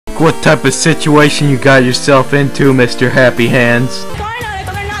what type of situation you got yourself into, Mr. Happy Hands. Car on, I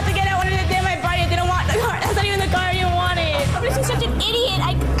told her not to get out. Wanted to damn my party. I didn't want the car. That's not even the car you wanted. But she's such an idiot.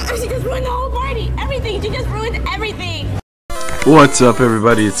 She just ruined the whole party. Everything. She just ruined everything. What's up,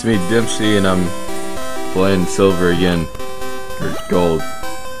 everybody? It's me, Dempsey, and I'm playing silver again. Or gold.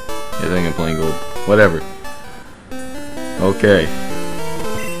 I think I'm playing gold. Whatever. Okay.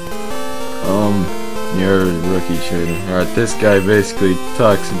 You're a rookie trader. Alright, this guy basically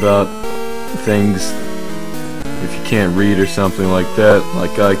talks about things if you can't read or something like that,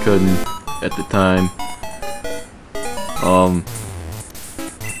 like I couldn't at the time.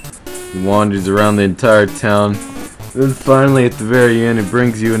 He wanders around the entire town. Then finally at the very end he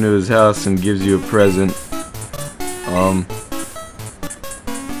brings you into his house and gives you a present.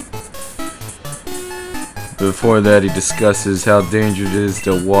 Before that he discusses how dangerous it is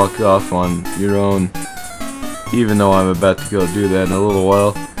to walk off on your own, even though I'm about to go do that in a little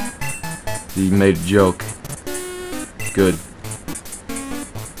while. He made a joke. Good.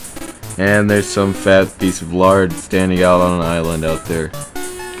 And there's some fat piece of lard standing out on an island out there.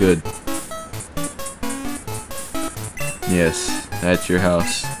 Good. Yes, that's your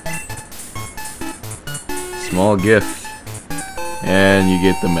house. Small gift. And you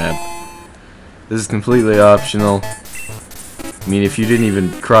get the map. This is completely optional. I mean, if you didn't even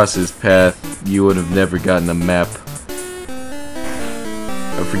cross his path, you would have never gotten a map.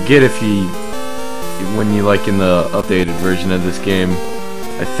 I forget if when you like in the updated version of this game,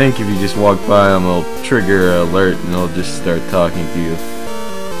 I think if you just walk by him, it'll trigger an alert and it'll just start talking to you.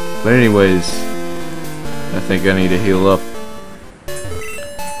 But anyways, I think I need to heal up.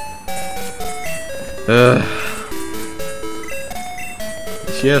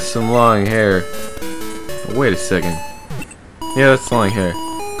 She has some long hair. Oh, wait a second. Yeah, that's long hair.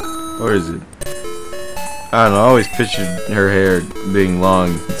 Or is it? I don't know, I always pictured her hair being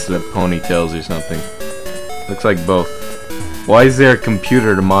long instead of ponytails or something. Looks like both. Why is there a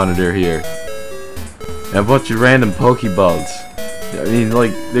computer to monitor here? And a bunch of random Pokeballs. I mean,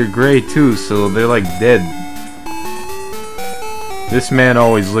 like, they're gray too, so they're like dead. This man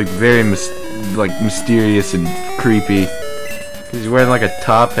always looked very mysterious and creepy. He's wearing like a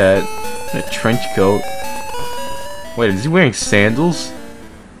top hat and a trench coat. Wait, is he wearing sandals?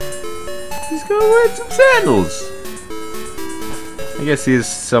 He's gonna wear some sandals! I guess he is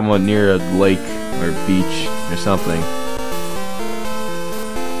somewhat near a lake or beach or something.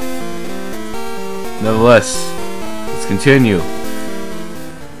 Nevertheless, let's continue.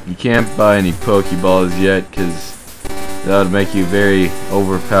 You can't buy any Pokeballs yet because that would make you very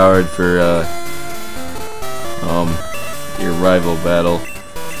overpowered for your rival battle.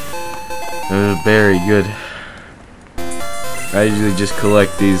 Very good. I usually just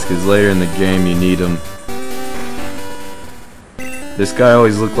collect these because later in the game you need them. This guy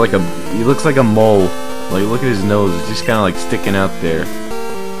always looks like he looks like a mole. Like, look at his nose, it's just kind of like sticking out there.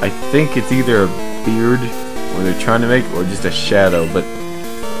 I think it's either a beard or they're trying to make, or just a shadow, but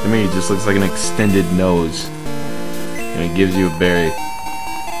to me it just looks like an extended nose. And it gives you a berry.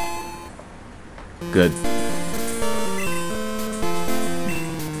 Good.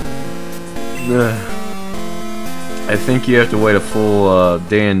 I think you have to wait a full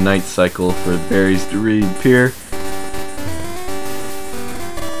day and night cycle for berries to reappear.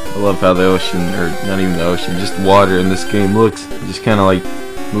 I love how the ocean, or not even the ocean, just water in this game looks. It just kind of like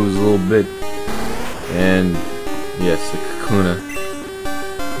moves a little bit. And yes, the Kakuna.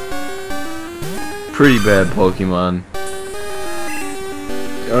 Pretty bad Pokemon.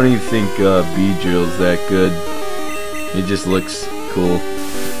 I don't even think Beedrill's that good. It just looks cool.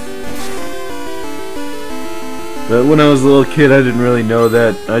 But when I was a little kid, I didn't really know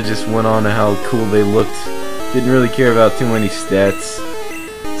that. I just went on to how cool they looked. Didn't really care about too many stats.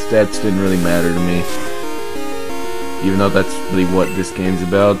 Stats didn't really matter to me. Even though that's really what this game's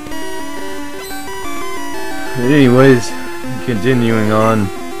about. But anyways, continuing on.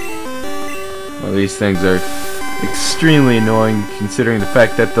 Well, these things are extremely annoying considering the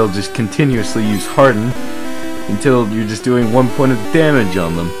fact that they'll just continuously use Harden until you're just doing 1 point of damage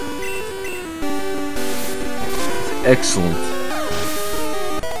on them. Excellent.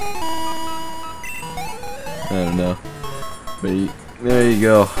 I don't know. But there you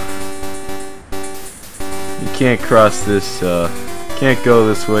go. You can't cross this, can't go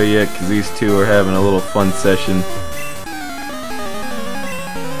this way yet because these two are having a little fun session.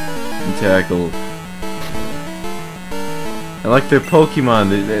 And tackle. I like their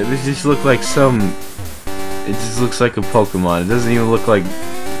Pokemon. They just look like some. It just looks like a Pokemon. It doesn't even look like.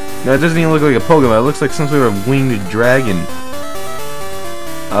 No, it doesn't even look like a Pokemon. It looks like some sort of winged dragon.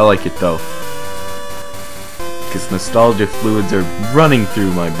 I like it though. because nostalgia fluids are running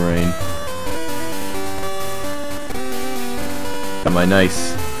through my brain. Got my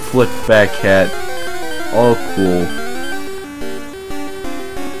nice flip back hat, all cool.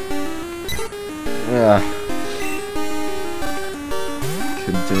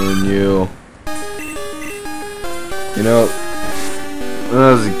 Continue. You know, when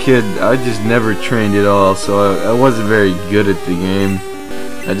I was a kid, I just never trained at all, so I wasn't very good at the game.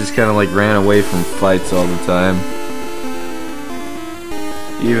 I just kind of like ran away from fights all the time,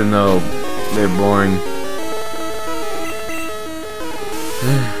 even though they're boring.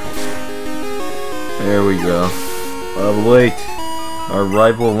 There we go. Wait, our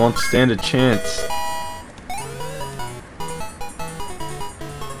rival won't stand a chance.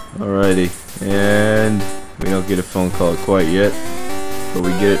 Alrighty, and we don't get a phone call quite yet, but we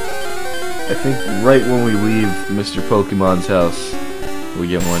get it, I think, right when we leave Mr. Pokemon's house. We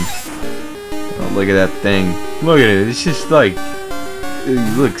get one. Oh, look at that thing. Look at it. It's just like,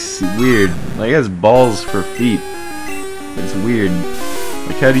 it looks weird. Like it has balls for feet. It's weird.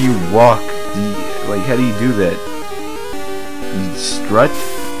 Like, how do you walk? Like, how do you do that? You strut?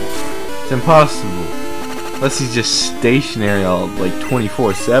 It's impossible. Unless he's just stationary all like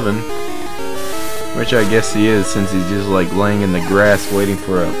 24/7. Which I guess he is, since he's just like laying in the grass waiting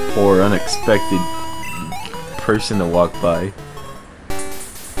for a poor unexpected person to walk by.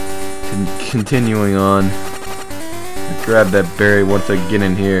 Continuing on. I grab that berry once I get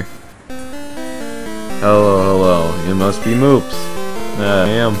in here. Hello, hello. It must be Moops. I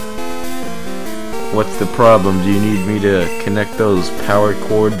am. What's the problem? Do you need me to connect those power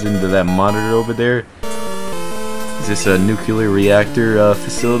cords into that monitor over there? Is this a nuclear reactor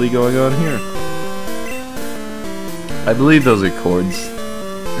facility going on here? I believe those are cords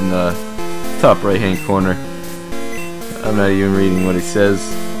in the top right hand corner. I'm not even reading what it says,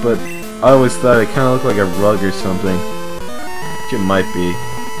 but I always thought it kind of looked like a rug or something. Which it might be.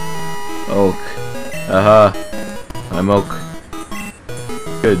 Oak. Aha. I'm Oak.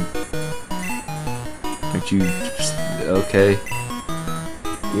 Good. Aren't you... okay.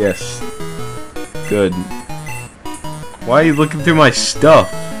 Yes. Good. Why are you looking through my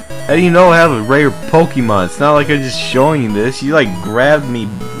stuff? How do you know I have a rare Pokemon? It's not like I'm just showing you this. You like grabbed me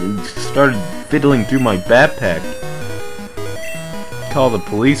and started fiddling through my backpack. Call the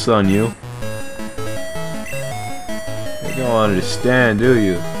police on you. You don't understand, do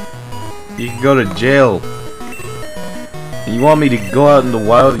you? You can go to jail. And you want me to go out in the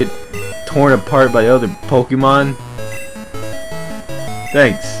wild and get torn apart by other Pokemon?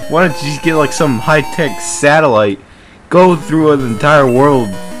 Thanks. Why don't you just get like some high-tech satellite, go through an entire world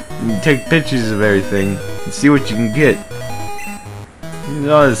and take pictures of everything and see what you can get. You don't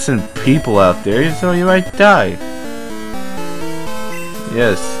want to send people out there, so you might die.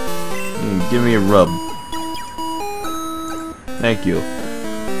 Yes. Give me a rub. Thank you.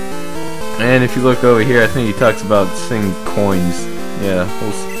 And if you look over here, I think he talks about seeing coins. Yeah,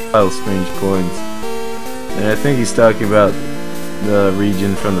 whole pile of strange coins. And I think he's talking about the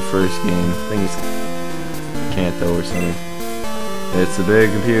region from the first game. I think it's Kanto or something. It's a big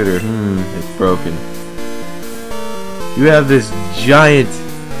computer. It's broken. You have this giant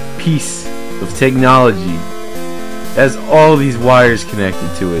piece of technology. It has all these wires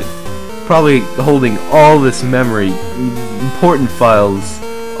connected to it. Probably holding all this memory, important files,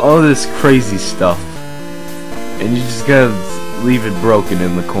 all this crazy stuff. And you just gotta leave it broken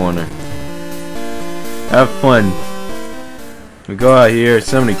in the corner. Have fun. We go out here,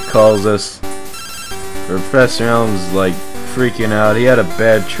 somebody calls us. Professor Elm's like freaking out. He had a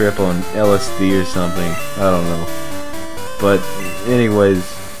bad trip on LSD or something. I don't know. But anyways,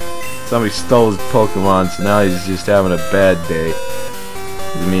 somebody stole his Pokemon, so now he's just having a bad day.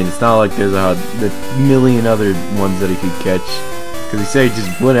 I mean, it's not like there's a million other ones that he could catch. Because he said he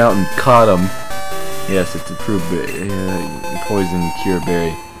just went out and caught them. Yes, it's a true poison cure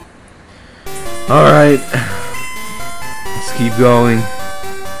berry. Alright. Let's keep going.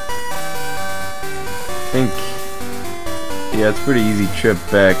 I think, yeah, it's a pretty easy trip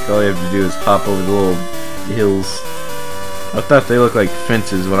back. All you have to do is hop over the little hills. I thought they looked like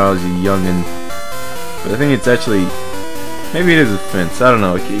fences when I was a youngin', but I think it's actually, maybe it is a fence. I don't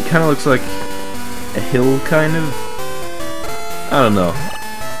know. It kind of looks like a hill, kind of. I don't know.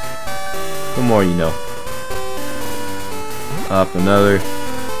 The more you know. Hop another.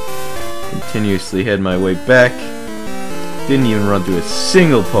 Continuously head my way back. Didn't even run through a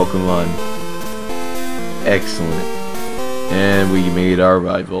single Pokemon. Excellent. And we made our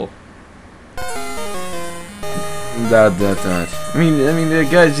rival. I mean, the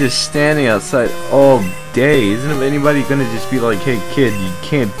guy's just standing outside all day. Isn't anybody gonna just be like, "Hey, kid, you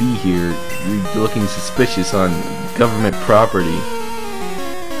can't be here. You're looking suspicious on government property."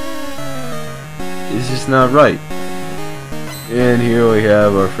 It's just not right. And here we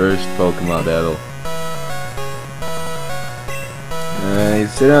have our first Pokemon battle.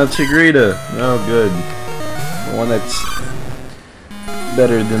 Nice, sit down, Chigrita. Oh, good. The one that's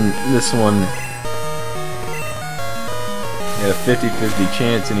better than this one. Had a 50-50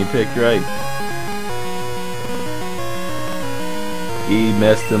 chance and he picked right. He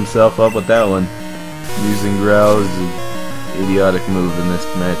messed himself up with that one. Using Growl's idiotic move in this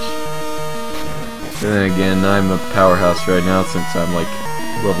match. And then again, I'm a powerhouse right now since I'm like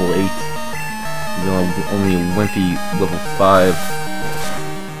level 8. He's only a wimpy level 5.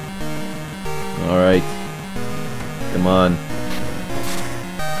 Alright. Come on.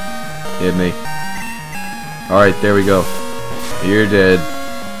 Hit me. Alright, there we go. You're dead.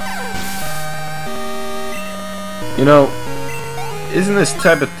 You know, isn't this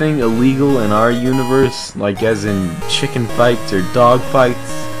type of thing illegal in our universe? Like as in chicken fights or dog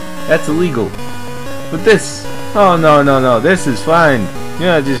fights? That's illegal. But this, oh no, this is fine. You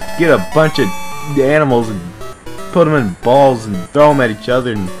know, just get a bunch of animals and put them in balls and throw them at each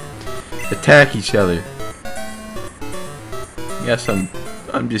other and attack each other. Yes, I'm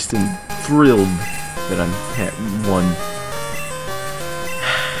just thrilled that I'm won.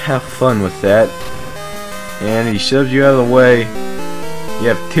 Have fun with that. And he shoves you out of the way. You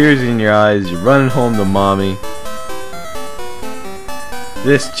have tears in your eyes. You're running home to mommy.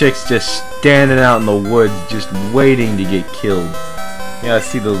 This chick's just standing out in the woods, just waiting to get killed. Yeah, I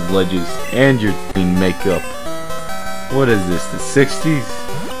see those ledges. And your green makeup. What is this, the 60s?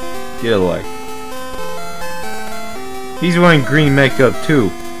 Get a life. He's wearing green makeup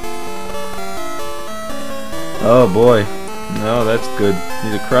too. Oh boy. No, that's good.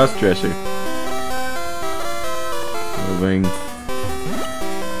 He's a cross-dresser. Moving.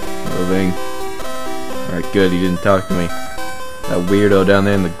 Moving. Alright, good. He didn't talk to me. That weirdo down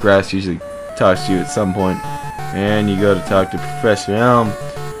there in the grass usually talks to you at some point. And you go to talk to Professor Elm.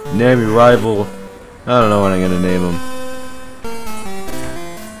 Name your rival. I don't know what I'm gonna name him.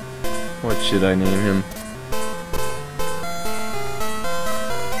 What should I name him?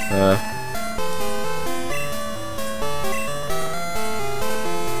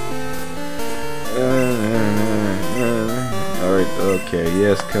 Alright, okay,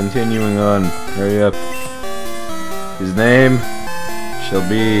 yes, continuing on. Hurry up. His name shall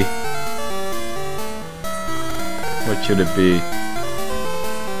be... What should it be?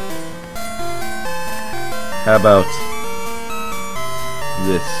 How about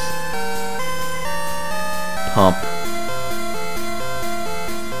this? Pump.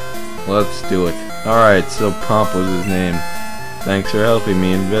 Let's do it. Alright, so Pump was his name. Thanks for helping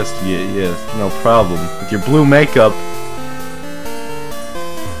me investigate. Yes, no problem. With your blue makeup.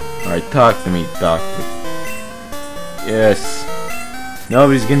 Alright, talk to me, doctor. Yes.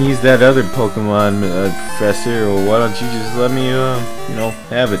 Nobody's gonna use that other Pokemon, Professor, or why don't you just let me, you know,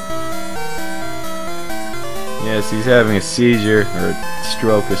 have it. Yes, he's having a seizure, or a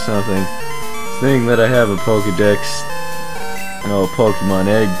stroke or something. Thing that I have a Pokedex. Oh, a Pokemon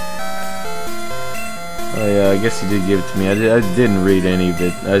egg. Oh yeah, I guess he did give it to me. I didn't read any of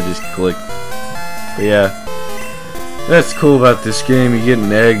it. I just clicked. But yeah, that's cool about this game. You get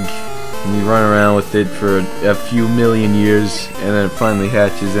an egg, and you run around with it for a few million years, and then it finally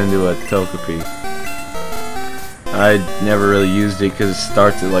hatches into a Togepi. I never really used it because it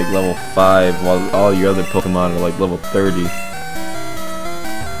starts at like level 5, while all your other Pokemon are like level 30.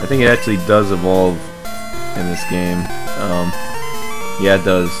 I think it actually does evolve in this game. Yeah, it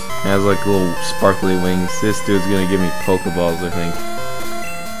does. It has like little sparkly wings. This dude's gonna give me Pokeballs, I think.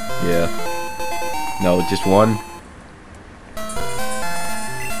 Yeah. No, just one.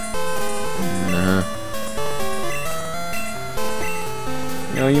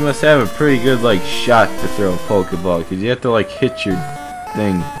 You know, you must have a pretty good like shot to throw a Pokeball, because you have to like hit your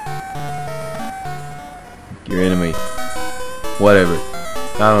thing. Your enemy. Whatever.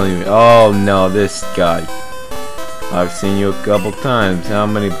 I don't even. Oh no, this guy. I've seen you a couple times. How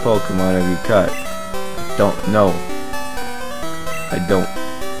many Pokemon have you caught? I don't know. I don't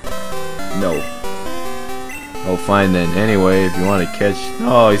know. Oh, fine then. Anyway, if you want to catch...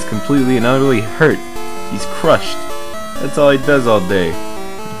 Oh, he's completely and utterly hurt. He's crushed. That's all he does all day.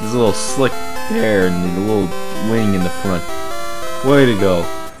 With his little slick hair and the little wing in the front. Way to go.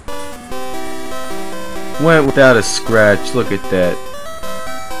 Went without a scratch. Look at that.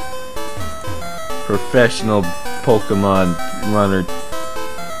 Professional Pokemon runner.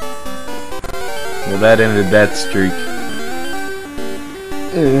 Well, that ended that streak.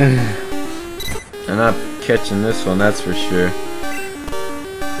 I'm not catching this one, that's for sure.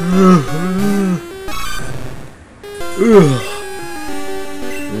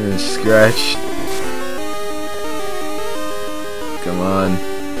 Scratch. Come on.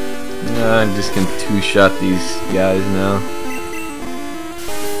 I'm just gonna two-shot these guys now.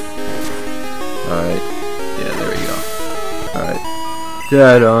 Alright. Yeah, there we go. Alright.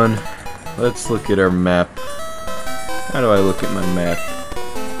 That on. Let's look at our map. How do I look at my map?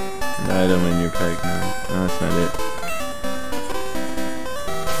 An item in your pack. No, that's not it.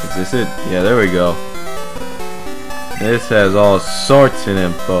 Is this it? Yeah, there we go. This has all sorts of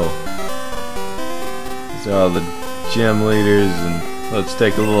info. These are all the gym leaders, and let's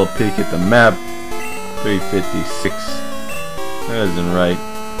take a little peek at the map. 356. That isn't right.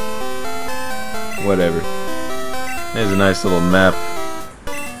 Whatever. There's a nice little map.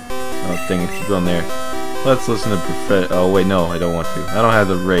 Oh, dang it, keep on there. Let's listen to oh wait, no, I don't want to. I don't have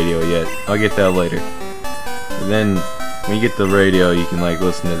the radio yet. I'll get that later. And then, when you get the radio, you can like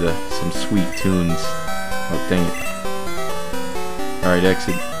listen to some sweet tunes. Oh, dang it. Alright,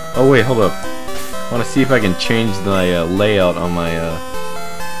 exit. Oh wait, hold up. I want to see if I can change the layout on my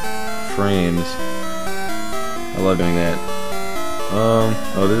frames. I love doing that. Oh,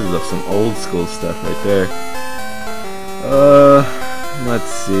 this is some old school stuff right there.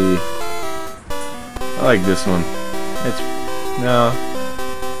 Let's see. I like this one.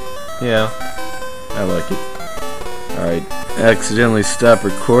 Yeah, I like it. Alright, I accidentally stopped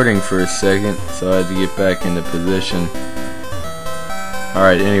recording for a second, so I had to get back into position.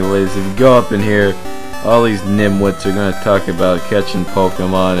 Alright, anyways, if you go up in here, all these nimwits are going to talk about catching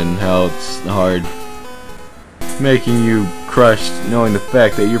Pokemon and how it's hard. Making you crushed, knowing the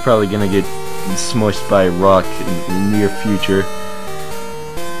fact that you're probably going to get smushed by a rock in the near future.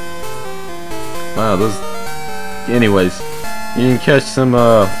 Wow, those... Anyways, you can catch some,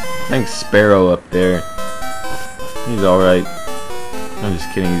 I think Sparrow up there. He's alright. I'm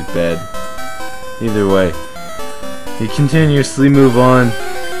just kidding, he's bad. Either way. You continuously move on.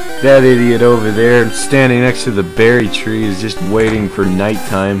 That idiot over there, standing next to the berry tree, is just waiting for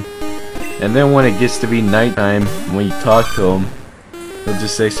nighttime. And then when it gets to be nighttime, when you talk to him, he'll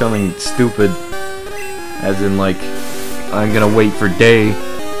just say something stupid. As in like, I'm gonna wait for day.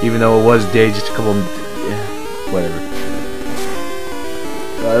 Even though it was day just a couple... Yeah, whatever.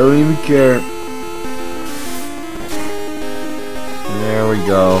 I don't even care. There we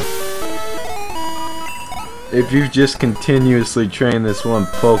go. If you just continuously train this one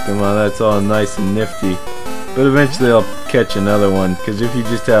Pokemon, that's all nice and nifty. But eventually I'll catch another one, because if you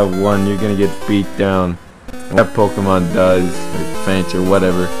just have one, you're gonna get beat down. When that Pokemon dies, or faints, or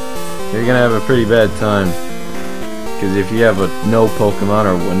whatever, you're gonna have a pretty bad time. Because if you have a no Pokemon,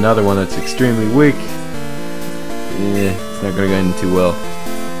 or another one that's extremely weak, it's not gonna go in too well.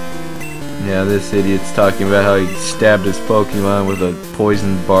 Yeah, this idiot's talking about how he stabbed his Pokemon with a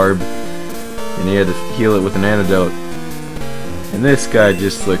poisoned barb, and he had to heal it with an antidote. And this guy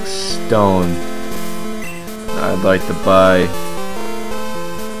just looks stoned. I'd like to buy...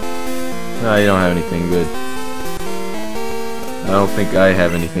 No, you don't have anything good. I don't think I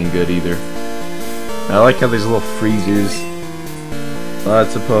have anything good either. I like how there's little freezers.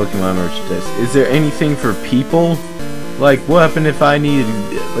 Lots of Pokemon merchandise. Is there anything for people? Like, what happened if I needed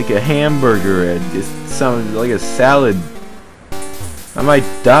like a hamburger and just something like a salad? I might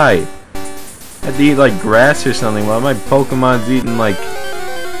die. I had to eat like grass or something while my Pokemon's eating like,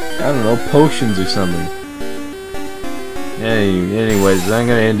 I don't know, potions or something. Anyways, I'm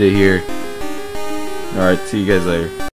gonna end it here. Alright, see you guys later.